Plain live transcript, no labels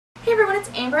Hey everyone, it's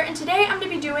Amber, and today I'm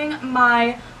going to be doing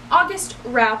my August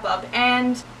wrap-up,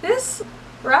 and this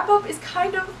wrap-up is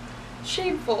kind of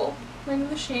shameful. Ring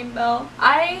the shame bell.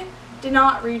 I did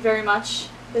not read very much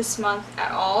this month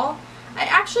at all. I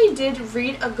actually did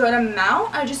read a good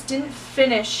amount, I just didn't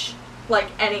finish, like,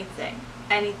 anything.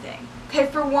 Okay,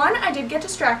 for one, I did get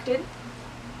distracted,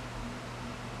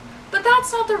 but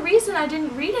that's not the reason I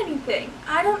didn't read anything.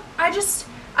 I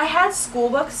had school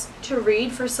books to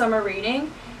read for summer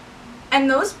reading, and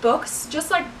those books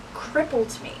just like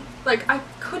crippled me. Like, I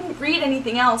couldn't read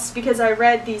anything else because I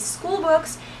read these school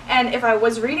books, and if I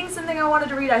was reading something I wanted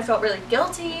to read, I felt really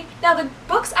guilty. Now, the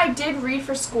books I did read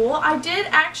for school, I did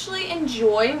actually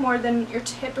enjoy more than your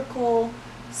typical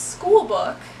school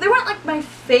book. They weren't like my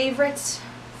favorite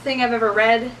thing I've ever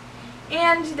read,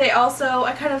 and they also,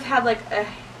 I kind of had like a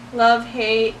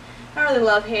love-hate, not really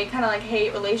love-hate, kind of like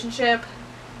hate relationship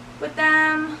with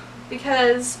them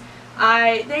because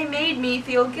they made me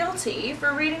feel guilty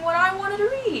for reading what I wanted to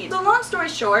read. So long story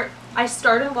short, I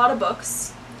started a lot of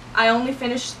books. I only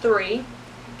finished 3.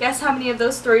 Guess how many of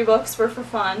those 3 books were for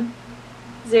fun?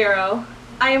 0.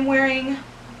 I am wearing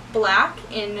black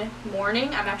in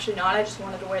mourning. I'm actually not. I just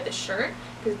wanted to wear this shirt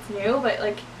because it's new, but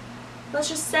like, let's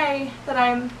just say that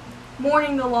I'm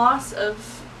mourning the loss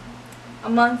of a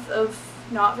month of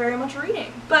not very much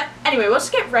reading. But anyway, we'll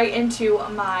just get right into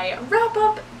my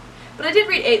wrap-up. But I did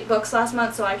read 8 books last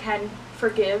month, so I can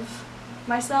forgive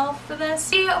myself for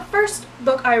this. The first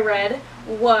book I read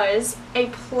was a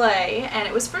play, and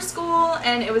it was for school,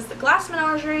 and it was The Glass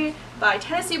Menagerie by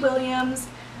Tennessee Williams.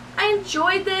 I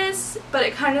enjoyed this, but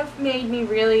it kind of made me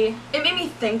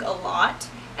think a lot,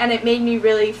 and it made me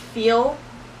really feel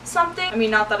something. I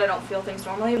mean, not that I don't feel things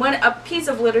normally. When a piece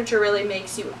of literature really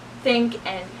makes you think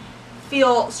and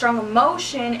feel strong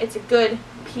emotion, it's a good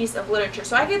piece of literature.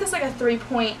 So I gave this like a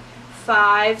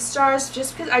 3.5 stars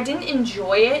just because I didn't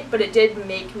enjoy it, but it did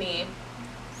make me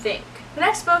think. The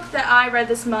next book that I read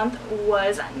this month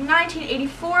was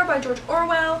 1984 by George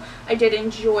Orwell. I did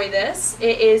enjoy this.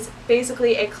 It is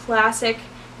basically a classic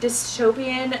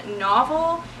dystopian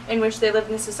novel in which they live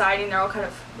in a society and they're all kind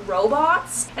of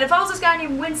robots. And it follows this guy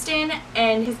named Winston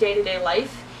and his day-to-day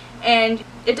life. And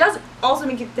it does also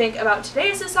make you think about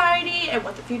today's society and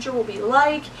what the future will be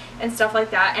like and stuff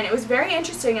like that. And it was very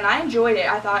interesting and I enjoyed it.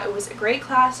 I thought it was a great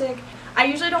classic. I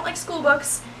usually don't like school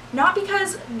books, not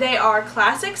because they are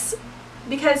classics,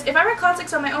 because if I read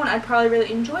classics on my own, I'd probably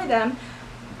really enjoy them.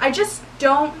 I just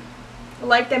don't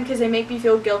like them because they make me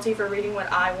feel guilty for reading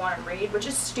what I want to read, which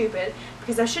is stupid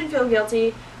because I shouldn't feel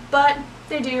guilty, but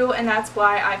they do, and that's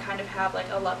why I kind of have like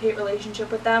a love-hate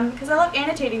relationship with them because I love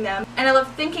annotating them and I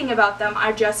love thinking about them.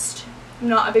 I just am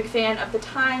not a big fan of the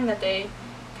time that they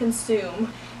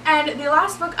consume. And the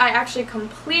last book I actually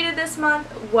completed this month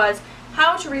was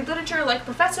How to Read Literature Like a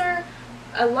Professor,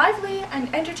 a lively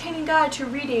and entertaining guide to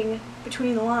reading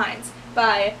between the lines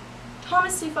by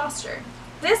Thomas C. Foster.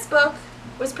 This book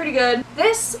was pretty good.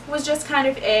 This was just kind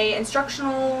of a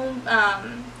instructional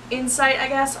insight, I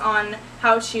guess, on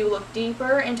how to look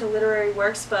deeper into literary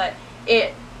works, but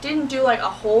it didn't do like a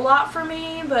whole lot for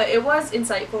me, but it was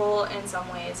insightful in some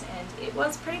ways, and it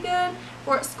was pretty good.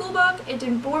 For a school book, it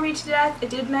didn't bore me to death. It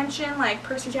did mention like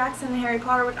Percy Jackson and Harry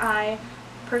Potter, which I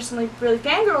personally really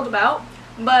fangirled about,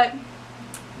 but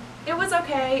it was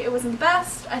okay. It wasn't the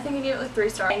best. I think I gave it like 3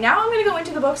 stars. Okay, now I'm going to go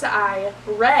into the books that I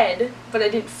read, but I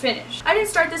didn't finish. I didn't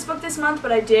start this book this month,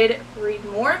 but I did read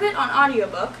more of it on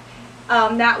audiobook.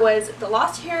 That was The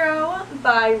Lost Hero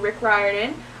by Rick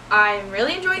Riordan. I'm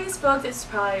really enjoying this book. This is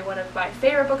probably one of my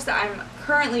favorite books that I'm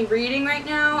currently reading right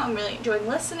now. I'm really enjoying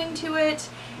listening to it,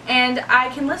 and I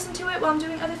can listen to it while I'm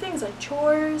doing other things like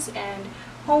chores and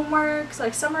homeworks,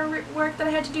 like summer work that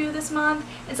I had to do this month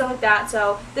and stuff like that.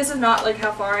 So this is not like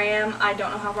how far I am. I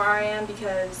don't know how far I am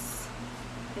because,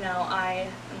 you know, I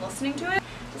am listening to it.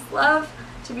 Just love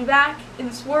to be back in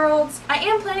this world. I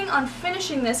am planning on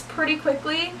finishing this pretty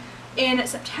quickly in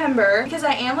September because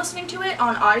I am listening to it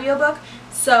on audiobook,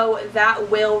 so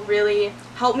that will really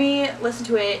help me listen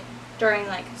to it during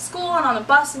like school and on the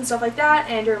bus and stuff like that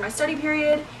and during my study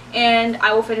period, and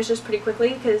I will finish this pretty quickly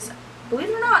because, believe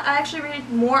it or not, I actually read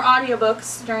more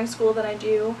audiobooks during school than I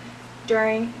do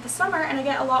during the summer, and I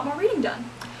get a lot more reading done.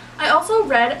 I also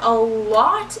read a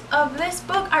lot of this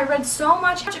book. I read so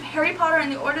much of Harry Potter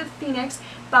and the Order of the Phoenix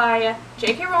by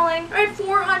J.K. Rowling. I read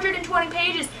 420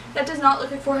 pages. That does not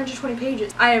look like 420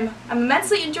 pages. I'm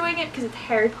immensely enjoying it because it's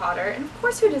Harry Potter, and of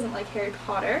course, who doesn't like Harry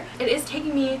Potter? It is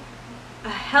taking me a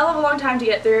hell of a long time to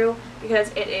get through because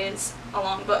it is a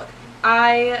long book.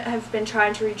 I have been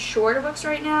trying to read shorter books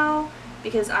right now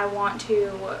because I want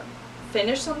to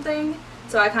finish something.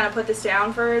 so I kind of put this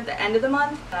down for the end of the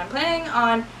month. And I'm planning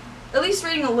on at least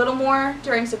reading a little more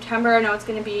during September. I know it's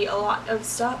going to be a lot of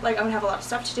stuff, like I'm going to have a lot of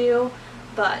stuff to do,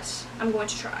 but I'm going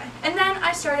to try. And then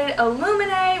I started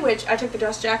Illuminae, which I took the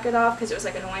dust jacket off because it was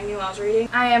like annoying me while I was reading.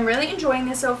 I am really enjoying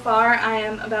this so far. I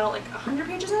am about like 100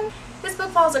 pages in. This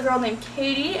book follows a girl named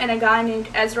Katie and a guy named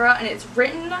Ezra, and it's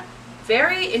written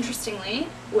very interestingly,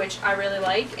 which I really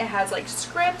like. It has like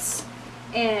scripts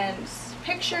and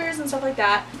pictures and stuff like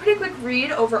that. Pretty quick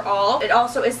read overall. It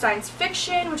also is science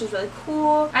fiction, which is really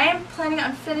cool. I am planning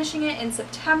on finishing it in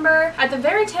September. At the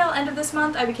very tail end of this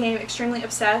month, I became extremely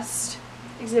obsessed,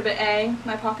 Exhibit A,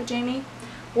 my pocket Jamie,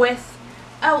 with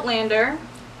Outlander,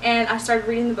 and I started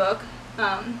reading the book.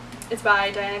 It's by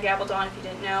Diana Gabaldon, if you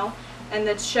didn't know. And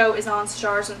the show is on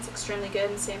Starz, and it's extremely good,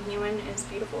 and Sam Heughan is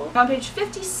beautiful. I'm on page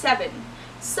 57,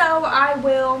 so I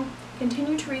will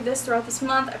continue to read this throughout this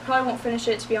month. I probably won't finish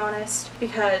it, to be honest,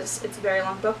 because it's a very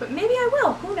long book, but maybe I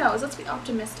will. Who knows? Let's be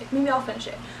optimistic. Maybe I'll finish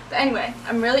it. But anyway,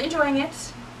 I'm really enjoying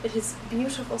it. It is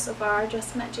beautiful so far. I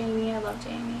just met Jamie. I love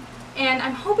Jamie. And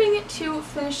I'm hoping to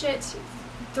finish it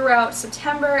throughout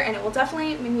September, and it will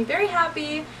definitely make me very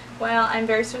happy while I'm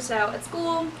very stressed out at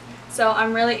school. So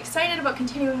I'm really excited about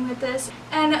continuing with this.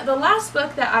 And the last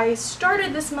book that I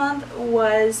started this month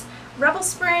was Rebel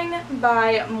Spring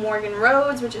by Morgan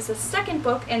Rhodes, which is the second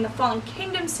book in the Fallen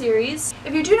Kingdom series.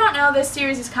 If you do not know, this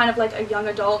series is kind of like a young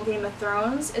adult Game of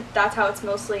Thrones. That's how it's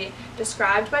mostly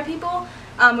described by people,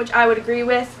 which I would agree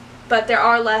with, but there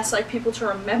are less like people to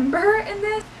remember in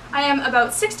this. I am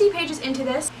about 60 pages into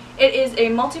this. It is a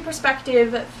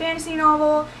multi-perspective fantasy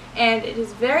novel, and it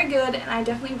is very good, and I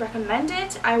definitely recommend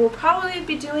it. I will probably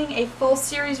be doing a full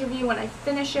series review when I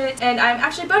finish it, and I'm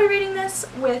actually buddy reading this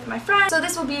with my friend, so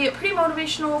this will be pretty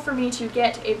motivational for me to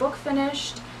get a book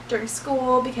finished during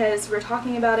school because we're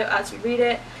talking about it as we read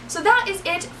it. So that is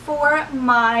it for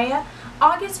my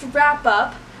August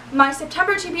wrap-up. My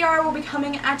September TBR will be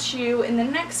coming at you in the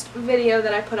next video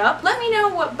that I put up. Let me know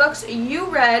what books you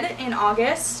read in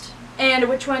August and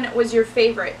which one was your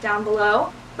favorite down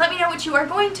below. Let me know what you are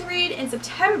going to read in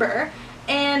September,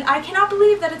 and I cannot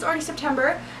believe that it's already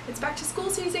September. It's back to school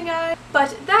season, guys.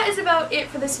 But that is about it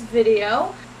for this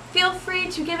video. Feel free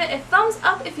to give it a thumbs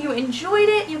up if you enjoyed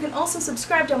it. You can also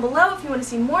subscribe down below if you want to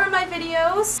see more of my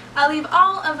videos. I'll leave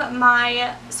all of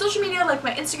my social media, like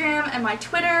my Instagram and my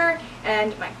Twitter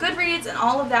and my Goodreads and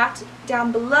all of that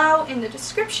down below in the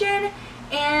description.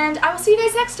 And I will see you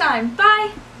guys next time.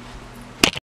 Bye!